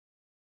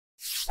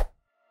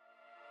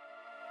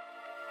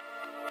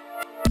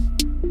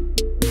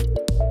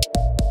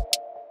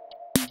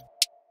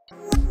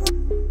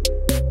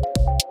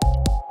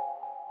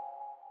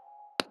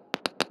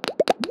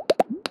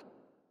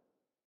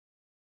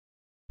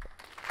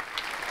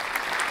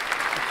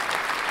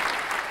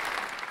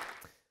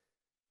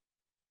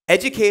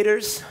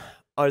Educators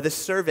are the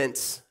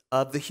servants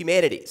of the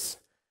humanities.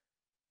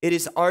 It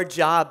is our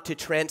job to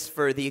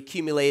transfer the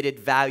accumulated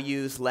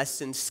values,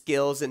 lessons,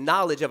 skills, and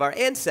knowledge of our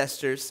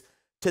ancestors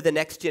to the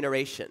next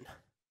generation.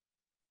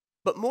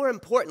 But more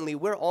importantly,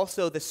 we're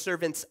also the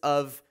servants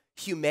of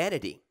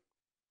humanity.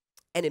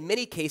 And in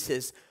many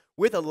cases,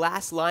 we're the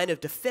last line of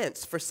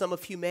defense for some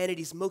of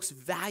humanity's most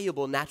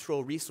valuable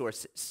natural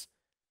resources: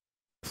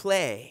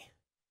 play,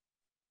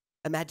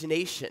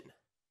 imagination,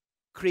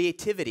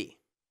 creativity,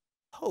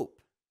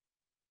 hope.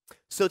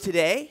 So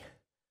today,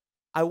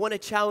 I want to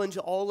challenge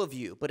all of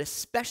you, but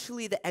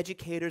especially the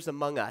educators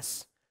among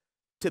us,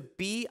 to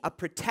be a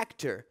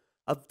protector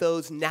of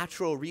those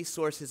natural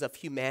resources of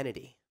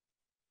humanity.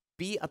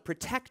 Be a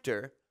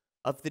protector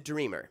of the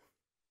dreamer.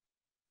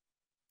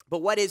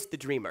 But what is the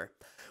dreamer?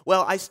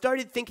 Well, I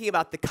started thinking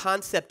about the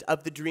concept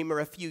of the dreamer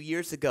a few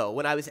years ago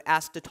when I was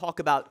asked to talk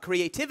about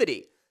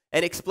creativity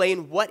and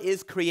explain what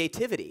is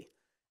creativity.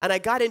 And I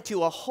got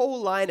into a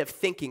whole line of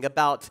thinking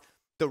about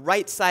the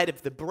right side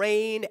of the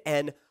brain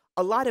and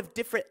a lot of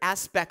different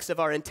aspects of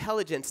our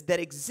intelligence that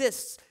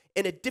exists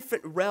in a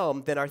different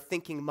realm than our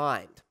thinking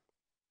mind.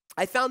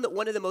 I found that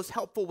one of the most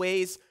helpful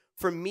ways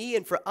for me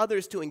and for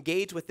others to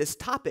engage with this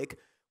topic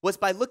was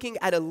by looking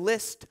at a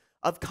list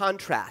of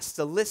contrasts,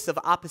 a list of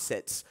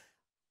opposites.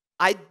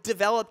 I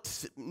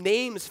developed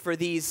names for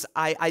these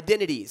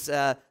identities: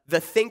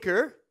 the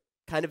thinker,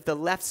 kind of the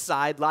left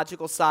side,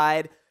 logical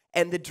side,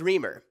 and the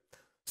dreamer.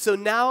 So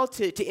now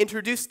to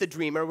introduce the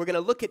dreamer, we're going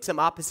to look at some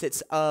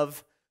opposites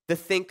of the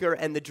thinker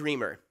and the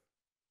dreamer.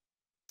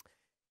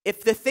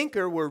 If the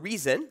thinker were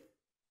reason,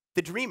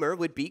 the dreamer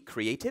would be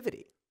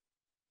creativity.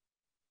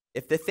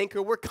 If the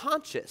thinker were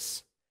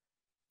conscious,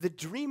 the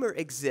dreamer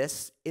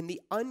exists in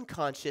the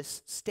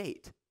unconscious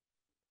state.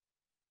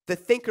 The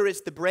thinker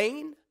is the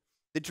brain,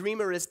 the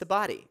dreamer is the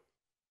body.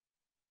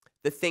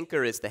 The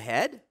thinker is the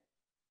head,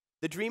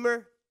 the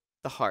dreamer,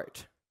 the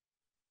heart.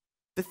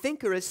 The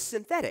thinker is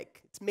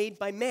synthetic. It's made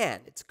by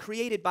man. It's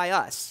created by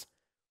us.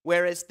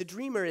 Whereas the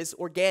dreamer is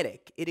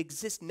organic. It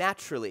exists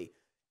naturally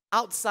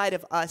outside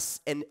of us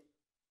and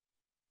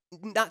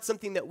not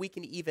something that we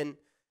can even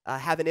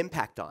have an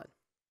impact on.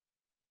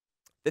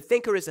 The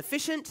thinker is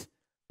efficient.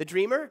 The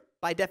dreamer,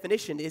 by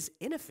definition, is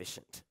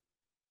inefficient.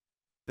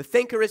 The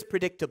thinker is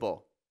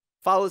predictable,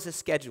 follows a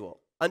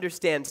schedule,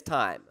 understands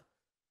time,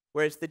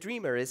 whereas the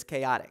dreamer is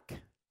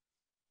chaotic.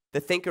 The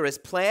thinker is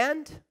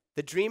planned.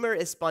 The dreamer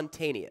is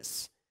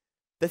spontaneous.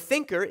 The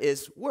thinker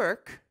is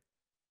work,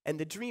 and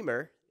the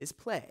dreamer is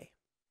play.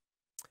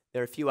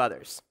 There are a few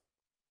others.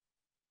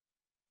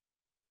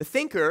 The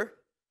thinker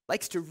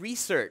likes to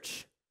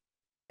research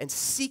and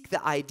seek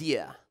the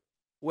idea,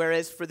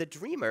 whereas for the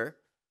dreamer,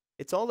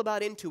 it's all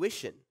about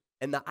intuition,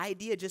 and the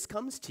idea just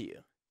comes to you.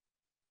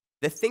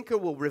 The thinker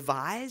will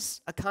revise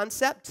a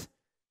concept.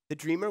 The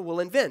dreamer will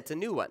invent a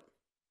new one.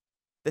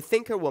 The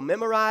thinker will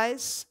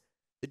memorize.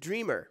 The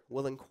dreamer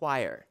will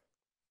inquire.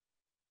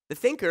 The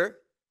thinker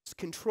is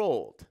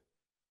controlled.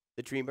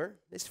 The dreamer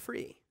is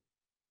free.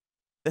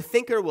 The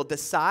thinker will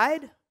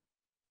decide.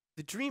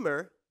 The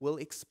dreamer will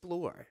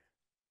explore.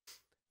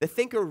 The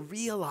thinker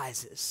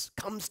realizes,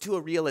 comes to a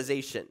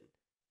realization,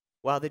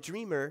 while the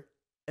dreamer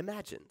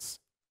imagines.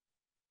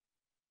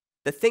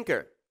 The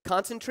thinker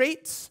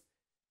concentrates,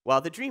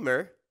 while the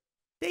dreamer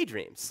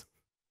daydreams.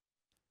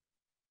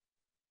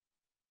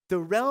 The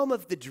realm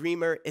of the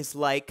dreamer is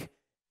like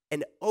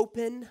an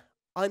open,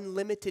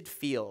 unlimited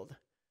field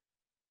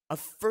of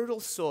fertile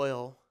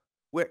soil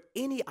where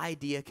any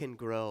idea can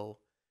grow,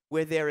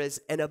 where there is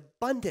an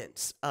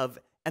abundance of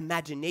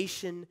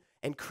imagination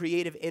and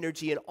creative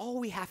energy, and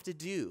all we have to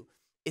do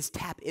is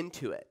tap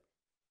into it.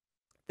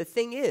 The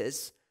thing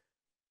is,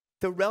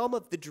 the realm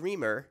of the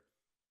dreamer,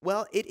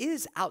 well, it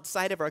is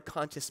outside of our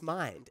conscious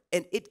mind,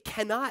 and it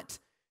cannot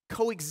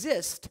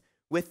coexist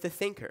with the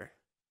thinker.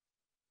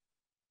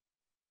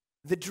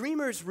 The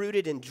dreamer is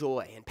rooted in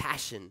joy and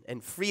passion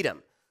and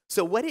freedom.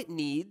 So what it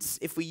needs,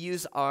 if we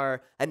use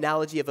our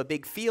analogy of a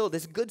big field,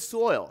 is good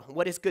soil.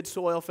 What is good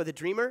soil for the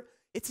dreamer?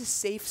 It's a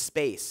safe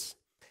space.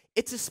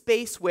 It's a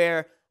space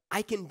where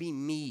I can be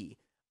me.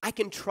 I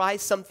can try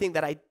something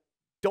that I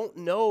don't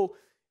know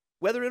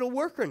whether it'll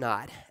work or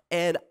not,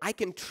 and I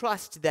can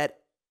trust that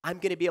I'm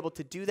going to be able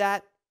to do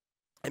that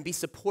and be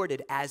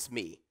supported as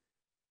me.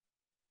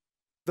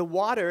 The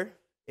water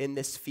in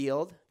this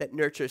field that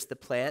nurtures the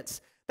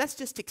plants, that's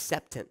just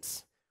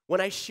acceptance. When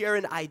I share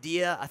an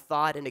idea, a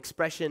thought, an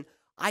expression,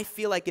 I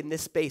feel like in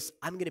this space,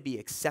 I'm going to be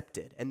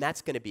accepted, and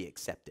that's going to be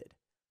accepted.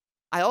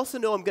 I also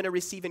know I'm going to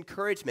receive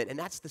encouragement, and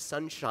that's the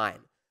sunshine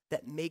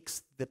that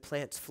makes the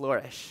plants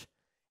flourish.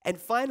 And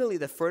finally,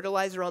 the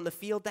fertilizer on the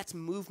field, that's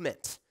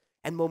movement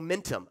and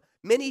momentum.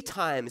 Many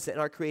times in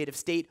our creative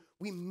state,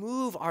 we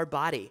move our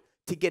body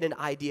to get an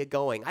idea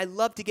going. I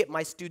love to get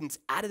my students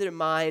out of their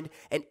mind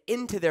and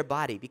into their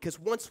body, because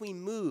once we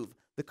move,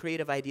 the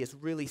creative ideas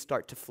really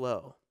start to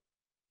flow.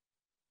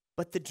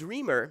 But the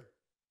dreamer,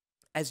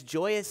 as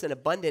joyous and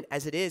abundant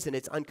as it is in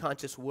its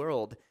unconscious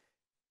world,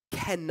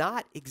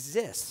 cannot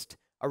exist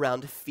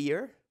around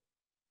fear,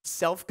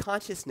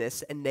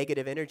 self-consciousness, and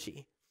negative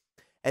energy.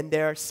 And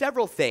there are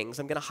several things,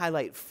 I'm going to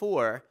highlight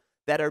 4,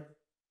 that are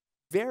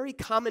very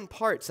common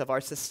parts of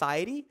our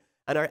society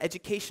and our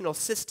educational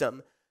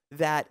system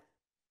that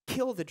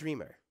kill the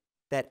dreamer,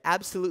 that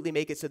absolutely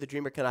make it so the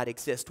dreamer cannot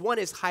exist. One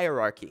is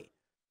hierarchy.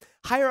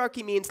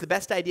 Hierarchy means the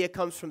best idea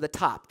comes from the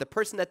top. The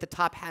person at the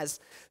top has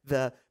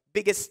the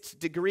biggest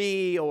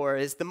degree or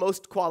is the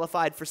most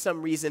qualified for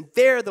some reason.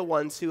 They're the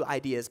ones who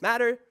ideas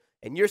matter,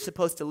 and you're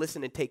supposed to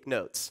listen and take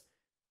notes.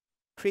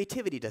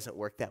 Creativity doesn't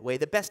work that way.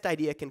 The best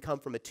idea can come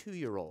from a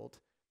 2-year-old.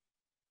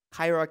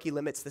 Hierarchy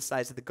limits the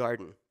size of the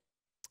garden.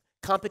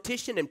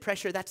 Competition and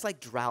pressure, that's like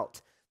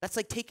drought. That's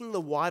like taking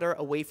the water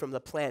away from the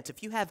plant.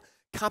 If you have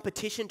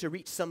competition to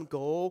reach some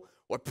goal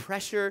or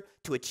pressure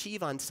to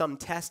achieve on some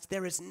test,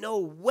 there is no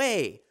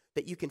way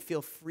that you can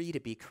feel free to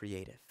be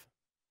creative.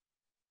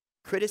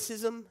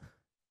 Criticism,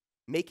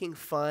 making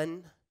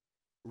fun,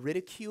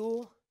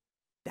 ridicule,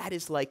 that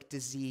is like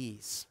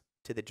disease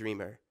to the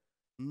dreamer.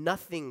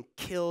 Nothing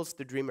kills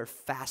the dreamer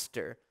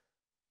faster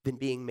than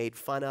being made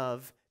fun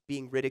of,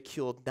 being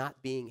ridiculed,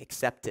 not being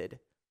accepted.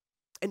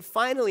 And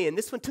finally, and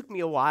this one took me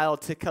a while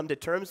to come to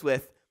terms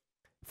with,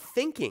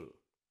 thinking.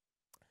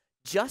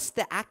 Just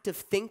the act of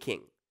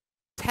thinking,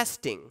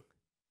 testing,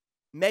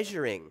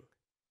 measuring,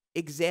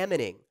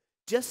 examining,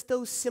 just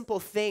those simple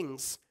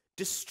things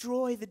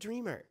destroy the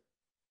dreamer.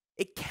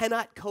 It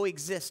cannot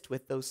coexist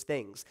with those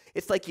things.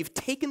 It's like you've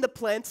taken the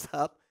plants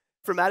up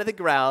from out of the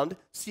ground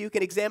so you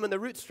can examine the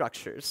root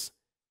structures.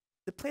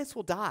 The plants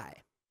will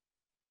die.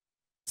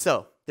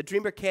 So the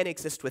dreamer can't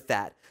exist with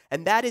that.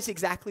 And that is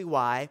exactly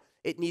why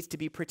it needs to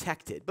be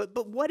protected.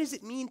 But what does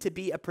it mean to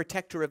be a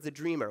protector of the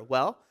dreamer?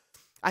 Well,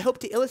 I hope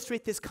to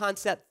illustrate this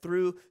concept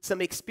through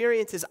some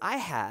experiences I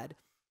had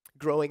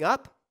growing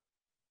up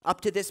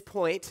to this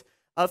point,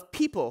 of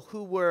people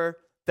who were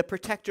the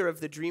protector of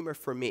the dreamer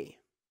for me.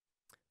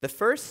 The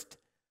first,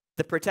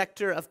 the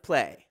protector of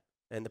play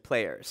and the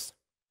players.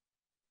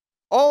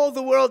 All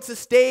the world's a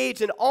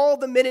stage, and all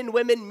the men and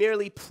women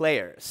merely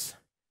players.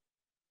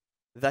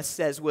 Thus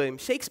says William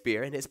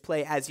Shakespeare in his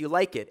play As You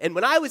Like It. And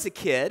when I was a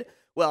kid,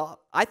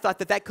 well, I thought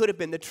that could have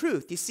been the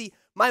truth. You see,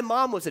 my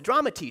mom was a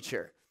drama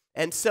teacher,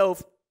 and so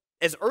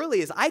as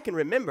early as I can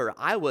remember,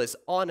 I was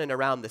on and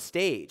around the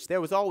stage.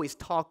 There was always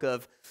talk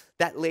of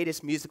that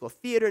latest musical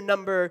theater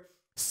number,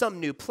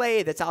 some new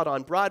play that's out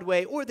on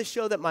Broadway, or the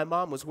show that my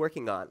mom was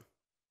working on.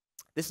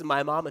 This is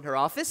my mom in her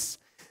office.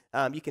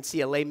 You can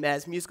see a Les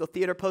Mis musical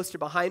theater poster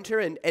behind her,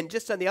 and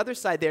just on the other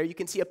side there, you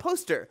can see a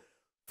poster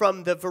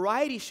from the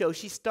variety show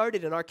she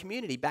started in our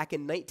community back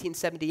in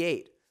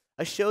 1978,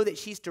 a show that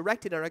she's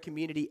directed in our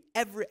community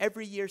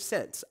every year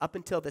since, up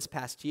until this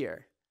past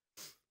year.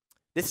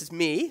 This is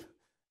me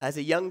as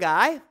a young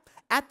guy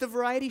at the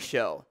variety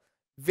show,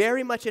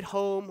 very much at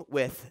home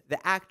with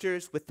the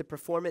actors, with the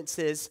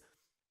performances,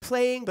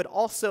 playing, but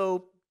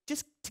also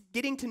just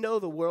getting to know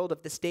the world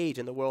of the stage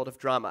and the world of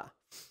drama.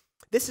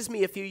 This is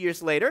me a few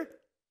years later.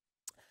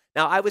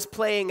 Now, I was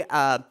playing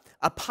a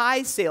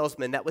pie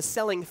salesman that was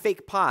selling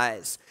fake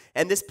pies,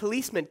 and this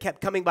policeman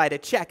kept coming by to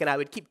check, and I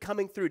would keep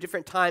coming through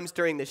different times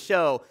during the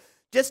show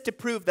just to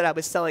prove that I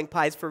was selling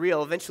pies for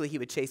real. Eventually, he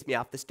would chase me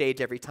off the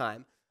stage every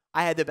time.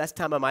 I had the best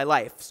time of my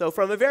life. So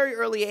from a very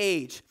early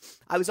age,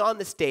 I was on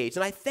the stage,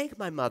 and I thank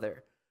my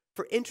mother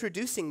for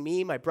introducing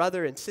me, my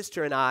brother and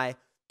sister and I,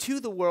 to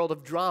the world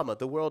of drama,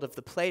 the world of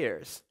the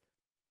players.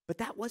 But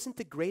that wasn't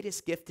the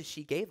greatest gift that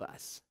she gave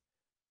us.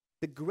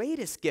 The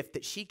greatest gift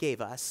that she gave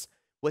us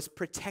was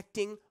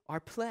protecting our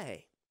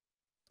play.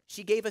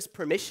 She gave us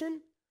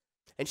permission,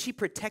 and she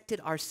protected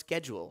our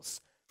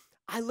schedules.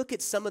 I look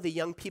at some of the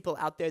young people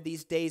out there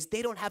these days,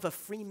 they don't have a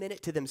free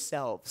minute to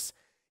themselves.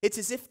 It's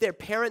as if their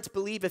parents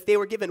believe if they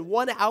were given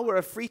 1 hour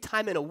of free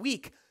time in a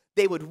week,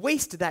 they would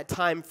waste that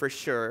time for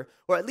sure,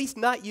 or at least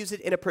not use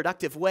it in a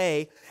productive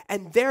way,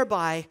 and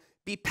thereby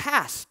be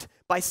passed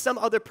by some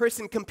other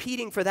person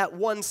competing for that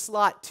one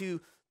slot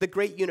to the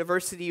great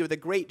university or the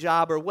great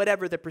job or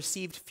whatever the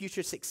perceived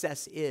future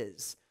success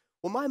is.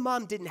 Well, my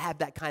mom didn't have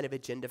that kind of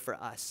agenda for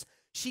us.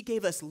 She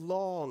gave us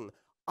long,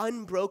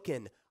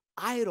 unbroken,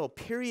 idle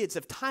periods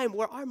of time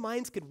where our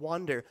minds could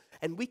wander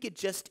and we could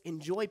just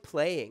enjoy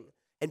playing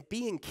and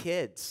being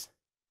kids.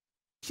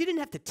 She didn't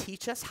have to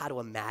teach us how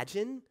to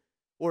imagine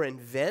or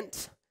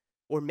invent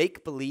or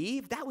make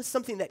believe. That was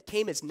something that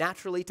came as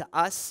naturally to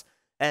us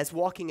as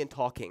walking and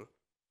talking.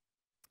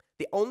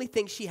 The only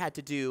thing she had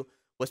to do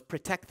was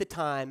protect the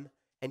time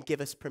and give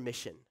us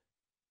permission.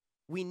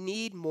 We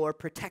need more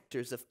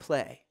protectors of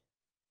play.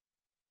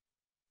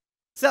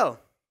 So,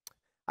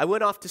 I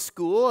went off to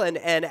school,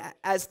 and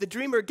as the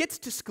dreamer gets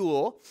to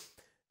school,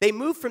 they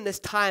move from this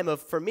time of,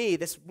 for me,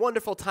 this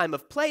wonderful time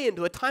of play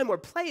into a time where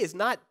play is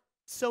not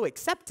so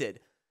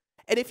accepted.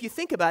 And if you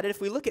think about it,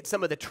 if we look at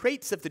some of the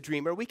traits of the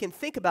dreamer, we can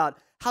think about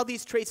how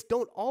these traits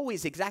don't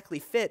always exactly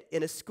fit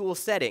in a school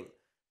setting.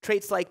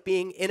 Traits like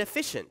being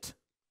inefficient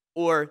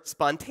or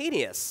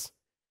spontaneous,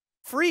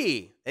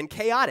 free and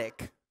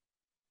chaotic.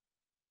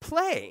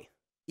 Play,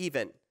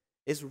 even,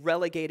 is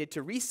relegated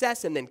to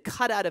recess and then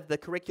cut out of the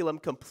curriculum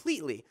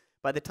completely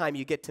by the time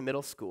you get to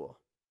middle school.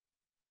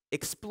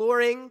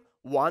 Exploring,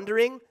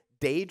 wandering,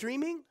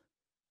 daydreaming?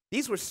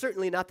 These were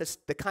certainly not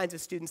the kinds of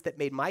students that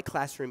made my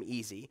classroom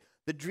easy.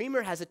 The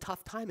dreamer has a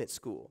tough time at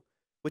school,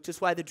 which is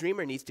why the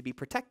dreamer needs to be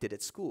protected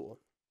at school.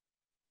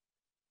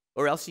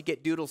 Or else you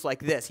get doodles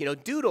like this. You know,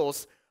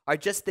 doodles are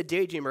just the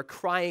daydreamer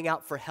crying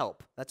out for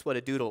help. That's what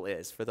a doodle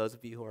is, for those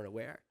of you who aren't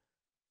aware.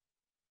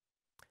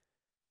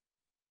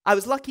 I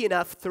was lucky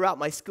enough throughout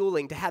my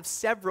schooling to have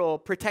several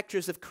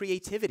protectors of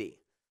creativity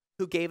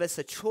who gave us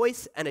a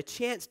choice and a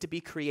chance to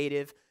be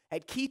creative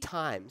at key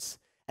times,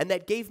 and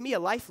that gave me a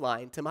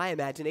lifeline to my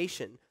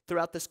imagination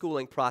throughout the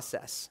schooling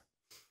process.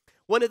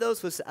 One of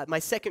those was my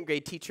second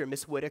grade teacher,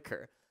 Miss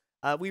Whitaker.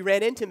 We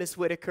ran into Miss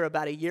Whitaker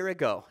about a year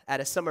ago at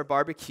a summer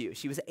barbecue.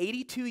 She was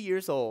 82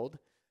 years old,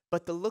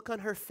 but the look on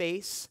her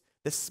face,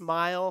 the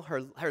smile,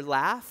 her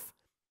laugh,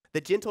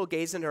 the gentle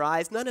gaze in her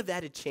eyes, none of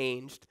that had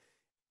changed.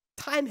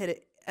 Time had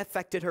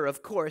affected her,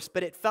 of course,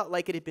 but it felt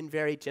like it had been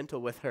very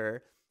gentle with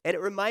her, and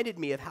it reminded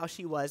me of how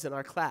she was in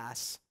our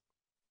class.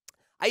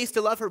 I used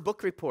to love her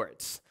book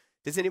reports.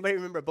 Does anybody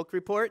remember book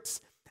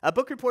reports?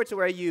 Book reports are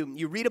where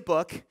you read a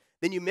book,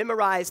 then you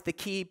memorize the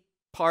key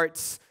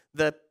parts,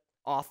 the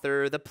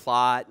author, the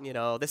plot,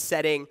 the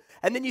setting,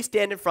 and then you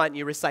stand in front and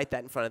you recite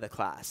that in front of the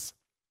class.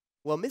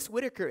 Well, Miss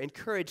Whitaker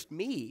encouraged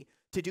me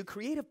to do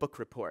creative book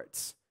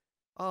reports.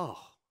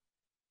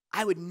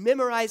 I would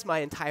memorize my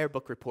entire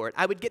book report.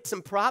 I would get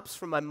some props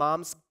from my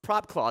mom's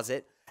prop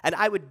closet, and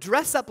I would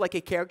dress up like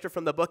a character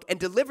from the book and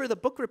deliver the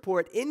book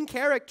report in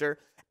character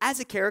as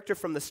a character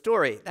from the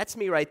story. That's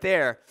me right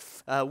there,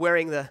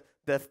 wearing the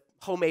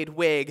homemade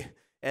wig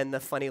and the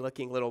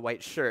funny-looking little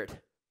white shirt.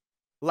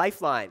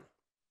 Lifeline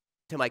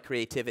to my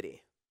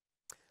creativity.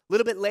 A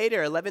little bit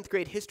later, 11th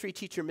grade history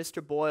teacher,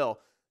 Mr. Boyle,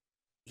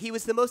 he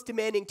was the most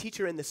demanding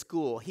teacher in the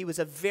school. He was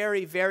a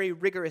very, very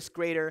rigorous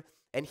grader,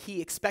 and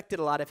he expected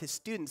a lot of his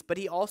students, but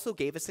he also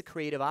gave us a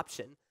creative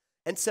option.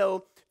 And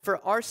so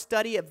for our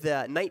study of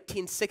the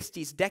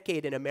 1960s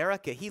decade in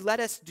America, he let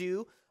us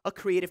do a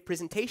creative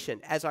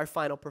presentation as our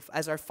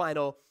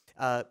final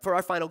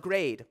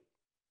grade.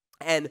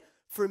 And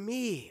for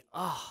me,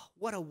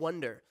 what a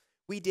wonder.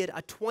 We did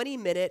a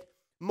 20-minute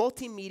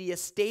multimedia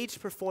stage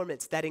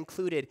performance that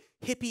included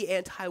hippie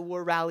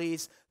anti-war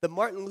rallies, the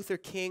Martin Luther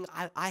King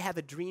I Have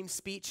a Dream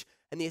speech,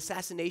 and the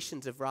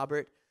assassinations of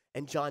Robert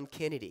and John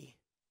Kennedy.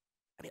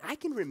 I mean, I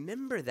can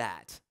remember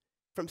that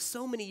from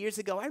so many years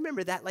ago. I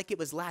remember that like it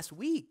was last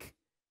week.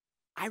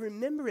 I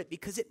remember it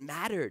because it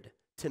mattered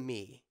to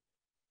me,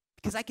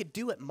 because I could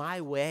do it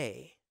my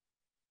way,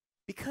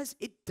 because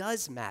it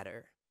does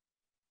matter.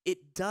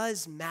 It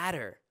does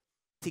matter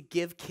to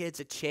give kids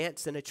a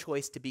chance and a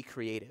choice to be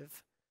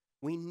creative.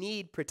 We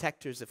need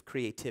protectors of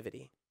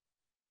creativity.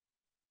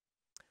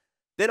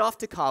 Then off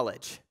to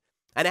college.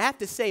 And I have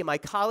to say, my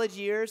college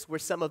years were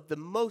some of the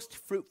most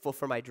fruitful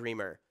for my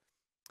dreamer.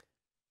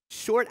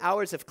 Short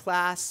hours of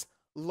class,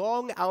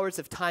 long hours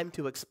of time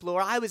to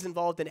explore. I was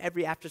involved in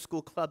every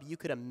after-school club you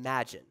could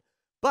imagine.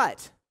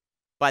 But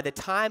by the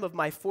time of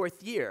my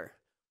fourth year,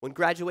 when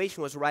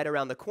graduation was right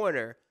around the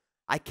corner,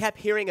 I kept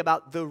hearing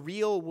about the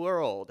real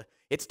world.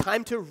 It's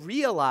time to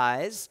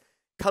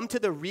come to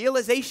the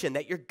realization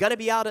that you're going to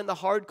be out in the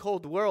hard,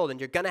 cold world and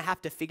you're going to have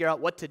to figure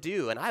out what to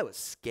do, and I was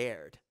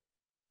scared.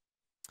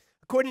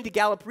 According to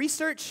Gallup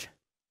research,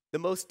 the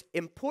most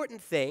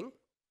important thing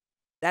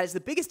that has the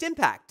biggest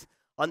impact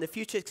on the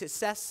future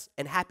success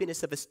and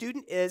happiness of a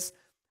student is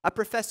a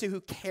professor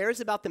who cares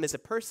about them as a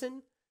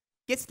person,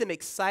 gets them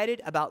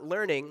excited about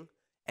learning,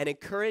 and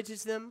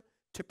encourages them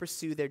to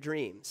pursue their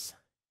dreams.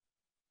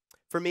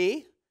 For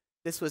me,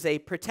 this was a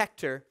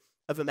protector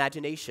of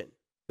imagination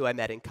who I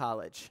met in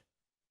college.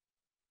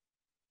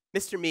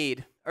 Mr.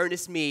 Mead,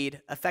 Ernest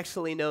Mead,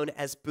 affectionately known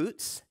as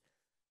Boots.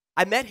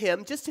 I met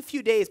him just a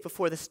few days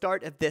before the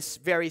start of this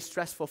very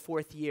stressful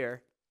fourth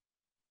year,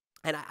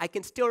 and I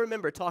can still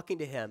remember talking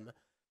to him,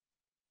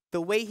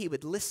 the way he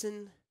would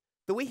listen,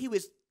 the way he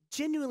was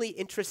genuinely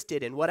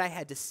interested in what I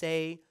had to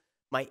say,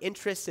 my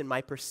interests and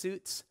my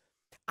pursuits.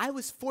 I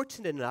was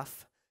fortunate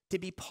enough to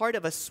be part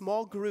of a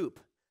small group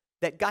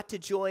that got to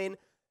join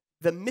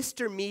the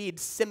Mr. Mead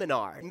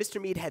seminar.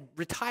 Mr. Mead had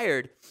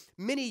retired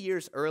many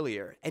years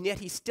earlier, and yet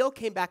he still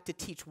came back to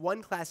teach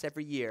one class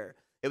every year.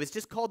 It was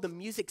just called the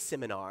music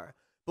seminar.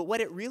 But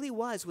what it really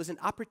was an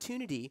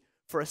opportunity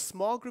for a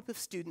small group of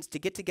students to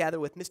get together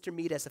with Mr.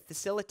 Mead as a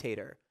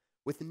facilitator,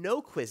 with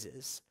no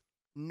quizzes,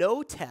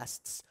 no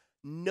tests,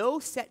 no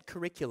set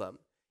curriculum.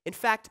 In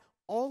fact,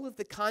 all of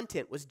the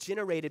content was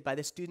generated by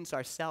the students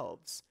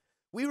ourselves.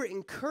 We were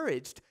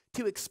encouraged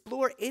to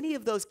explore any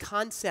of those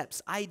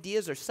concepts,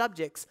 ideas, or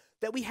subjects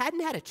that we hadn't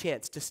had a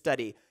chance to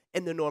study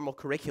in the normal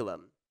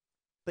curriculum.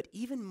 But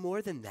even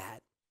more than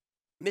that,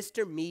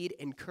 Mr. Mead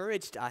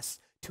encouraged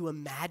us to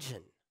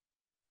imagine.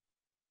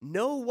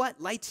 Know what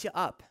lights you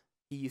up,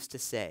 he used to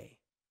say.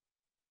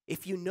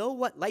 If you know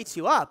what lights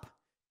you up,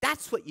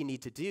 that's what you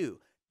need to do.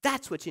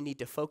 That's what you need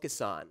to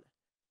focus on.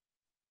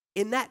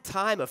 In that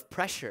time of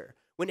pressure,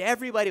 when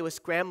everybody was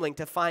scrambling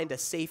to find a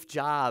safe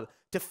job,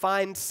 to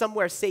find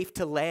somewhere safe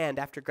to land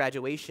after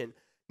graduation,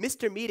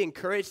 Mr. Mead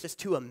encouraged us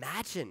to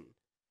imagine.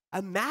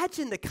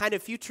 Imagine the kind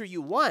of future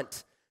you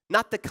want,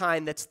 not the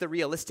kind that's the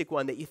realistic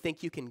one that you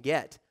think you can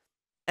get.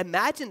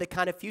 Imagine the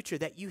kind of future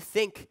that you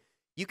think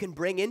you can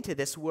bring into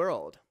this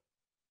world.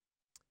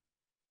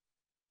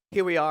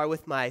 Here we are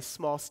with my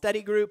small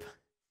study group,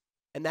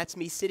 and that's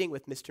me sitting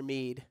with Mr.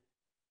 Mead.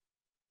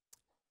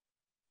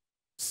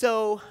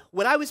 So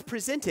when I was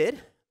presented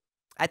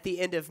at the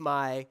end of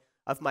my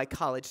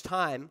college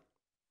time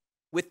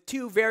with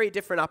two very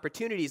different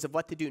opportunities of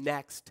what to do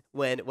next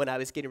when I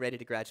was getting ready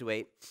to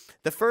graduate.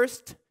 The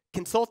first,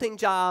 consulting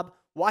job,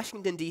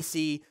 Washington,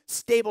 D.C.,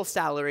 stable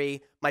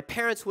salary. My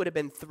parents would have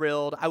been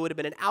thrilled. I would have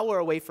been an hour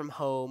away from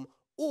home,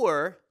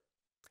 or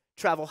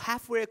travel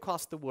halfway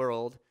across the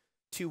world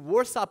to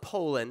Warsaw,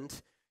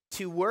 Poland,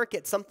 to work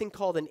at something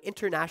called an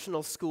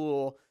international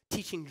school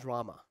teaching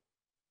drama.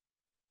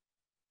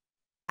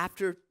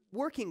 After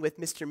working with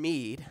Mr.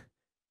 Mead,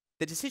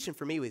 the decision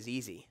for me was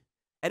easy.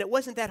 And it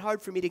wasn't that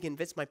hard for me to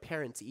convince my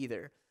parents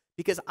either,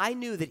 because I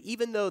knew that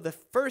even though the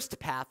first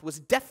path was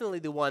definitely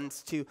the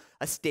ones to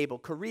a stable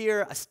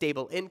career, a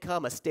stable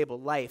income, a stable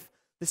life,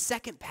 the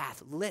second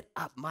path lit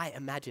up my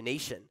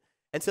imagination.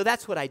 And so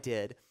that's what I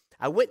did.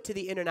 I went to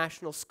the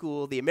international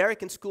school, the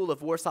American School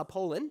of Warsaw,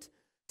 Poland,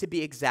 to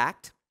be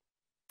exact,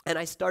 and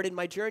I started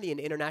my journey in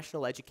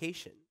international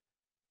education.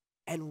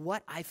 And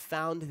what I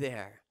found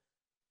there,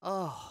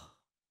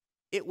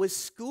 it was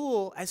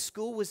school as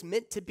school was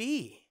meant to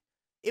be.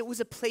 It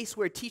was a place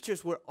where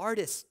teachers were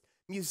artists,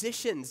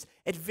 musicians,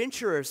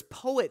 adventurers,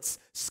 poets,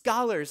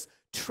 scholars,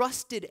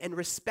 trusted and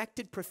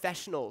respected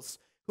professionals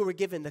who were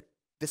given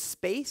the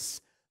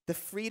space, the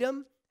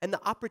freedom, and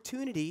the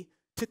opportunity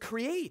to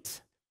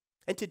create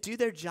and to do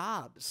their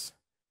jobs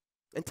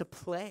and to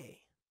play.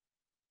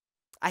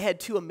 I had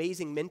two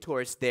amazing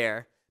mentors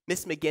there,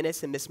 Miss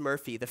McGinnis and Miss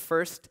Murphy. The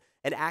first,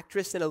 an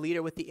actress and a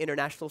leader with the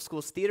International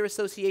Schools Theater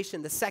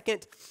Association. The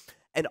second,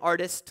 an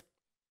artist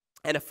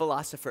and a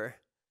philosopher.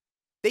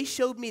 They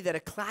showed me that a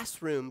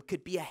classroom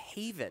could be a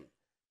haven.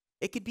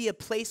 It could be a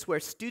place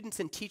where students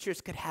and teachers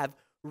could have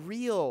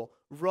real,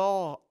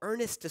 raw,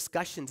 earnest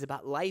discussions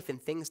about life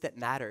and things that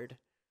mattered,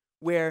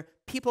 where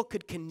people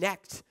could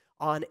connect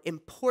on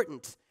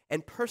important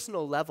and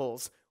personal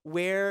levels,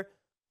 where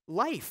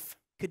life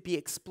could be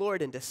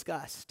explored and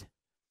discussed.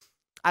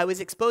 I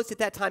was exposed at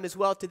that time as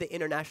well to the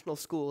International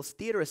Schools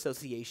Theater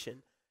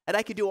Association, and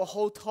I could do a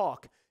whole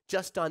talk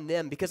just on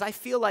them, because I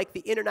feel like the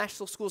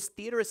International Schools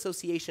Theater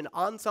Association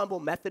ensemble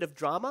method of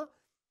drama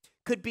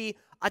could be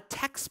a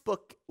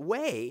textbook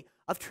way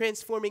of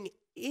transforming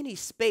any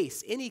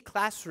space, any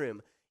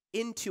classroom,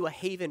 into a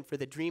haven for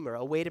the dreamer,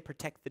 a way to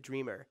protect the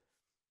dreamer.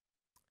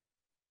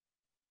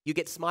 You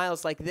get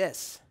smiles like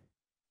this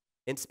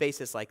in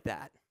spaces like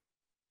that.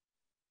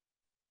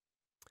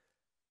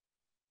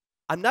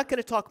 I'm not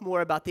going to talk more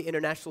about the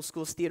International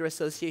Schools Theater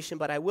Association,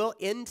 but I will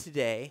end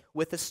today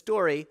with a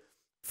story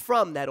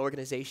from that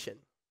organization.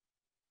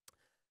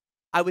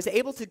 I was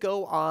able to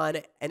go on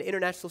an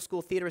International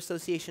School Theater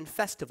Association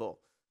festival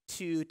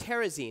to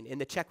Terezín in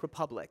the Czech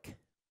Republic.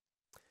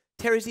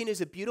 Terezín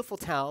is a beautiful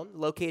town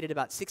located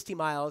about 60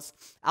 miles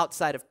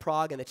outside of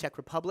Prague in the Czech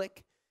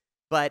Republic,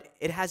 but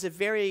it has a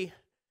very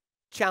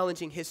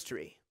challenging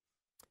history.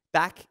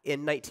 Back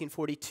in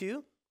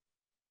 1942,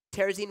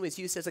 Terezín was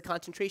used as a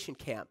concentration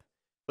camp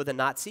for the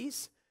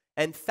Nazis,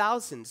 and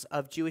thousands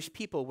of Jewish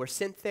people were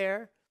sent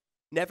there,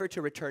 never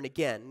to return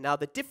again. Now,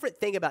 the different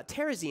thing about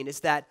Terezín is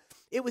that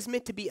it was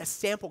meant to be a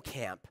sample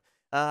camp,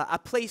 a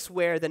place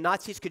where the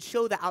Nazis could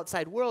show the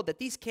outside world that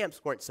these camps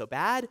weren't so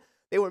bad.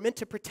 They were meant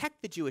to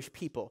protect the Jewish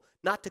people,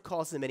 not to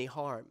cause them any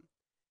harm.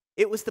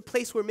 It was the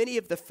place where many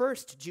of the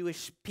first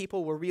Jewish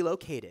people were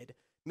relocated,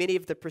 many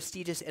of the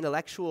prestigious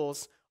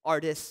intellectuals,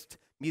 artists,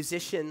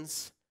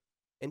 musicians,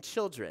 and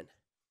children.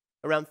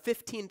 Around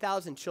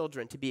 15,000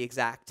 children, to be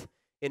exact,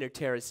 entered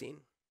Terezín.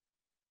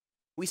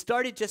 We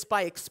started just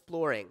by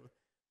exploring,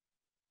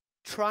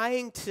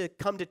 trying to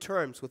come to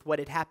terms with what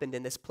had happened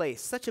in this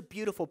place, such a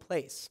beautiful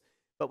place,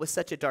 but with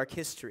such a dark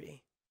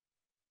history.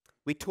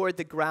 We toured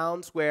the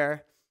grounds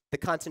where the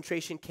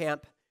concentration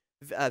camp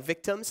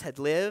victims had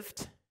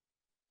lived,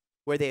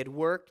 where they had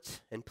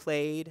worked and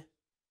played,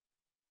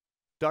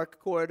 dark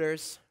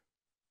corridors,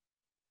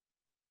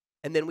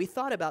 and then we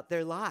thought about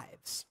their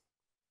lives.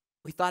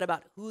 We thought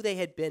about who they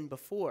had been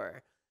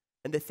before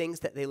and the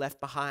things that they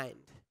left behind.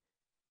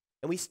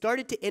 And we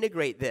started to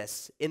integrate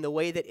this in the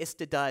way that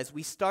ISTA does.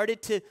 We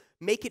started to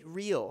make it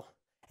real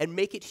and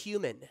make it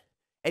human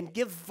and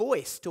give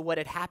voice to what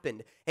had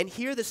happened and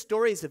hear the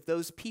stories of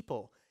those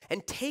people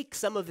and take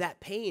some of that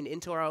pain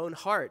into our own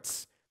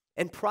hearts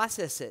and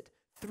process it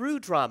through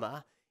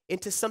drama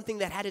into something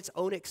that had its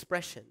own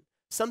expression,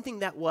 something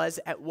that was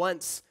at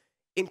once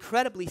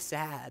incredibly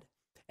sad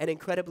and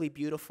incredibly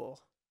beautiful.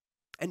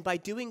 And by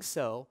doing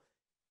so,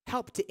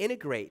 help to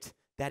integrate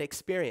that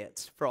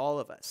experience for all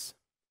of us.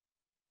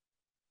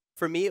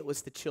 For me, it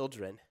was the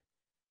children.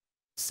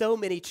 So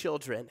many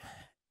children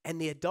and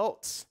the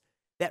adults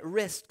that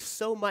risked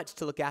so much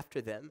to look after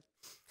them.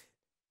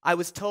 We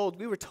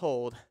were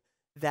told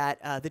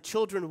that the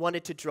children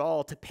wanted to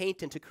draw, to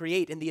paint, and to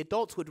create, and the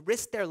adults would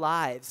risk their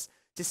lives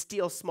to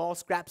steal small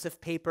scraps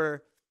of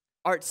paper,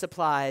 art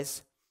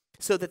supplies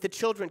so that the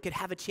children could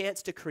have a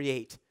chance to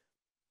create.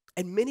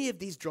 And many of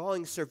these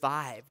drawings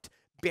survived,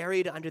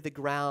 buried under the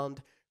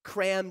ground,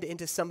 crammed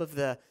into some of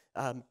the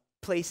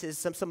places,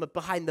 some of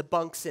behind the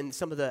bunks in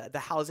some of the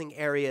housing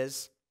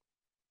areas.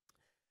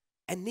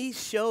 And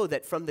these show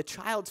that from the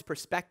child's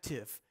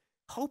perspective,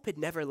 hope had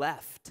never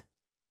left.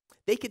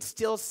 They could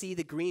still see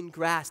the green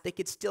grass. They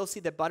could still see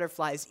the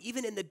butterflies.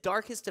 Even in the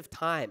darkest of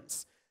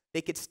times,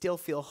 they could still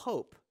feel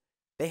hope.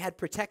 They had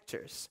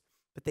protectors,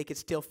 but they could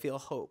still feel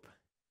hope.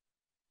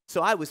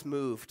 So I was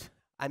moved.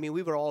 I mean,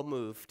 we were all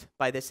moved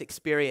by this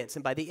experience.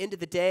 And by the end of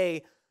the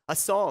day, a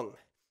song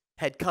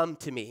had come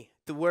to me.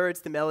 The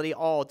words, the melody,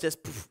 all just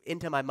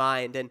into my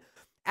mind. And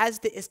as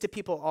the ISTA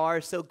people are,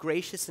 so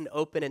gracious and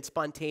open and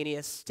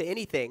spontaneous to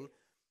anything,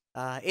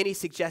 any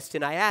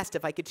suggestion, I asked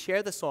if I could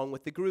share the song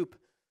with the group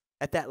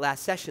at that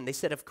last session. They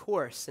said, of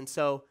course. And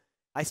so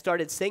I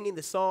started singing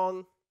the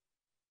song,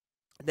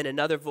 and then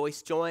another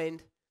voice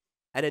joined,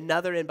 and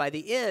another, and by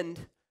the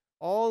end,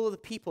 all of the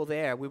people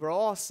there, we were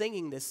all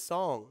singing this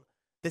song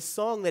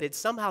that had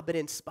somehow been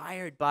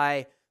inspired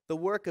by the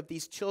work of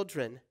these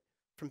children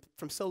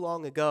from so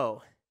long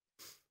ago.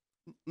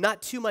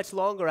 Not too much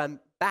longer, I'm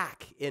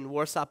back in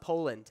Warsaw,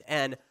 Poland,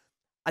 and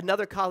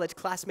another college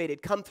classmate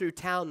had come through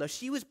town. Now,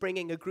 she was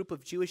bringing a group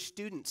of Jewish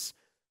students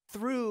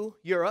through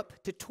Europe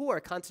to tour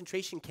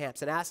concentration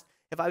camps and asked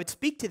if I would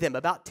speak to them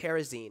about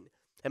Terezin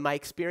and my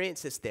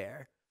experiences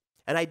there.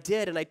 And I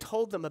did, and I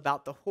told them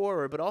about the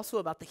horror, but also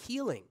about the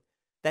healing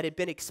that had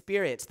been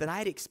experienced, that I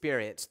had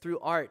experienced through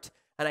art,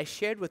 and I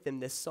shared with them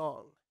this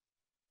song.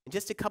 And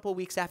just a couple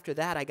weeks after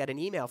that, I got an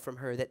email from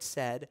her that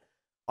said,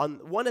 on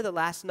one of the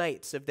last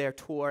nights of their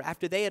tour,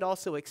 after they had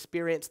also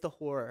experienced the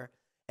horror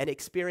and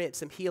experienced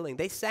some healing,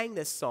 they sang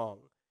this song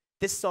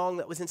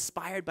that was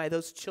inspired by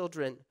those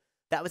children,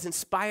 that was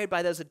inspired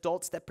by those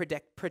adults that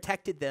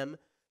protected them,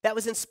 that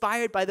was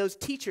inspired by those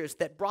teachers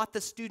that brought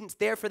the students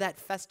there for that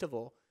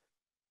festival.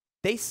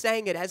 They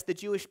sang it as the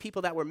Jewish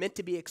people that were meant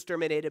to be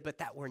exterminated, but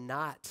that were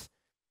not.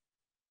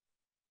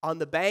 On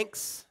the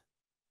banks,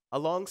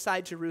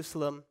 alongside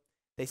Jerusalem,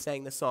 they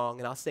sang the song,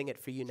 and I'll sing it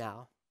for you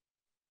now.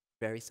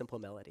 Very simple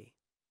melody.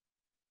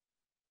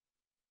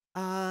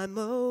 I'm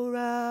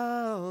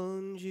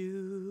around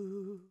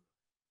you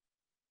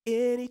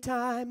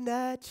anytime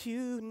that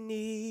you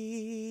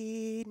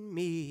need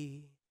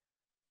me.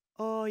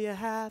 All you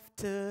have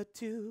to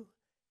do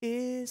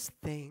is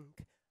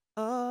think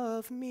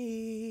of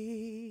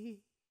me.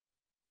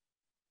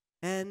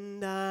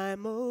 And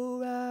I'm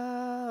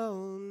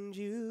around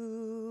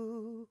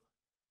you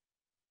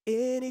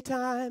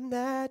anytime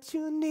that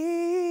you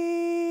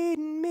need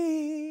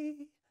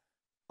me.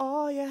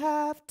 All you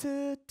have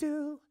to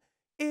do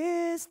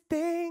is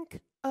think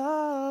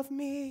of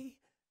me,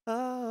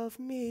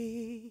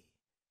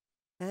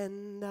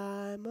 and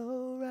I'm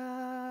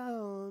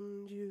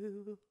around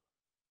you.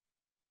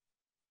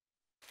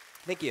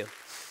 Thank you.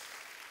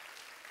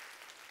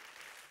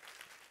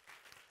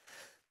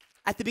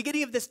 At the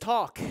beginning of this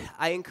talk,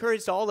 I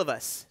encouraged all of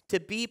us to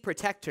be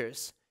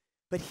protectors,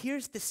 but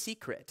here's the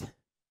secret.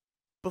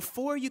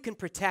 Before you can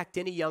protect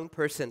any young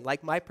person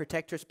like my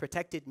protectors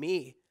protected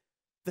me,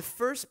 the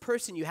first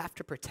person you have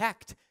to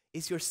protect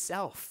is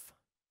yourself.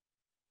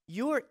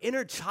 Your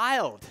inner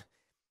child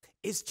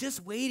is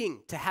just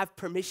waiting to have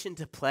permission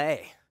to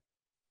play.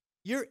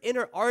 Your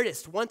inner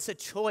artist wants a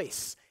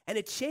choice and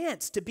a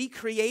chance to be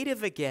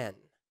creative again.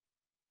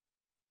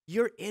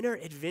 Your inner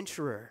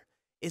adventurer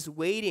is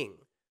waiting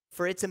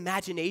for its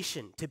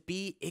imagination to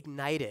be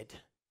ignited.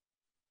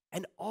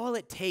 And all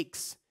it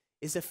takes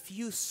is a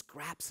few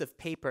scraps of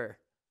paper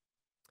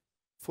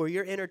for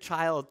your inner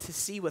child to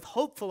see with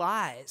hopeful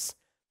eyes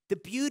the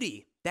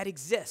beauty that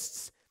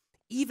exists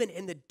even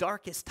in the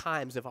darkest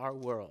times of our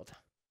world.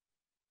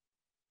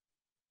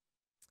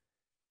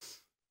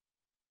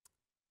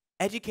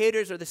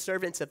 Educators are the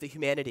servants of the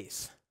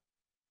humanities.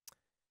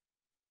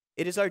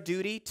 It is our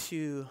duty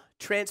to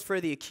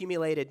transfer the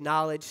accumulated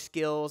knowledge,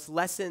 skills,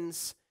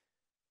 lessons,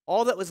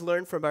 all that was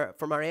learned from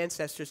our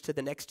ancestors to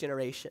the next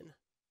generation.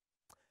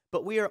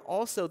 But we are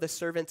also the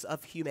servants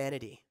of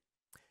humanity.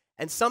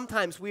 And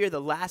sometimes we are the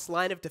last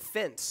line of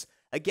defense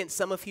against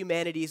some of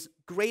humanity's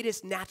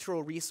greatest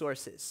natural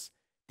resources,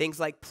 things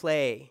like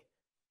play,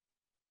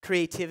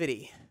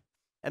 creativity,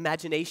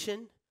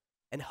 imagination,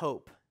 and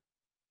hope.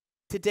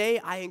 Today,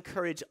 I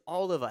encourage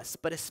all of us,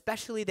 but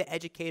especially the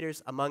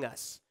educators among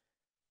us,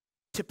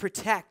 to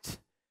protect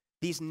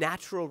these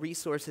natural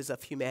resources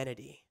of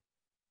humanity,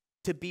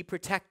 to be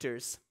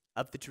protectors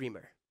of the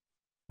dreamer.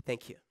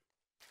 Thank you.